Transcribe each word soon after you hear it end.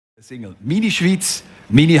Single «Meine Schweiz,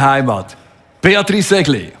 meine Heimat». Beatrice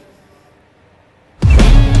Egli.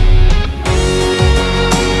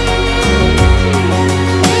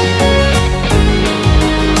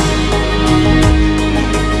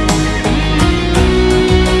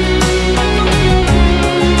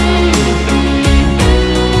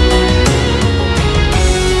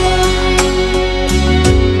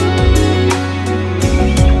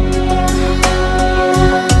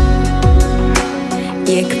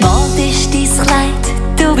 Wie gemalt ist dein Kleid?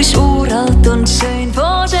 Du bist uralt und schön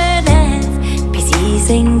von Genève bis ins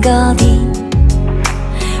Engadin.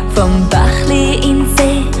 Vom Bächli in den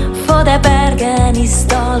See, von den Bergen ins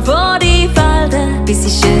Tal, von die Felder bis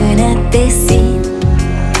ins schöne Tessin.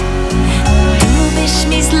 Du bist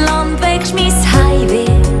mein Land, wächst mein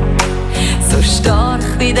Heimweh, so stark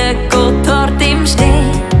wie der Gotthard im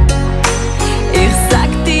Schnee. Ich sag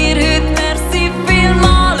dir heute merci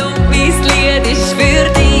vielmal und mein Lied ist für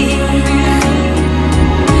dich.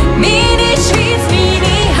 Meine Schweiz,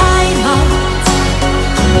 meine Heimat,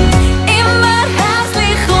 immer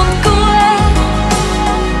herzlich und gut.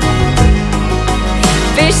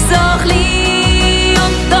 Bist so klein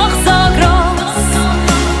und doch so gross,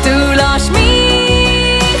 du lässt mich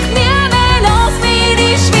nie mehr los. Meine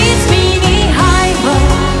Schweiz, meine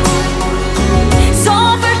Heimat, so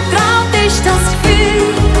vertraut ist das Gefühl.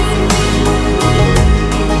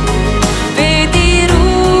 Bei dir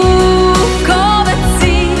aufgehoben zu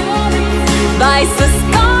sein, weiss, es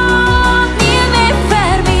geht nie mehr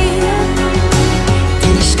vorbei.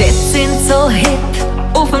 Deine Städte sind so hip,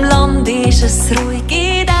 auf dem Land ist es ruhig.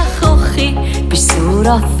 In der Küche bist du so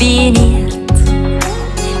raffiniert.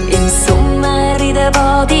 Im Sommer in der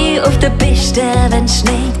Bade, auf der Piste, wenn es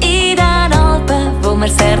schneit. In den Alpen, wo man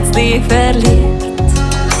das Herzli verliert.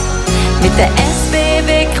 Mit der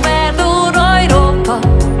SBB quer durch Europa,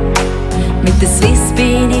 mit der Swiss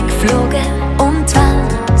bin ich geflogen.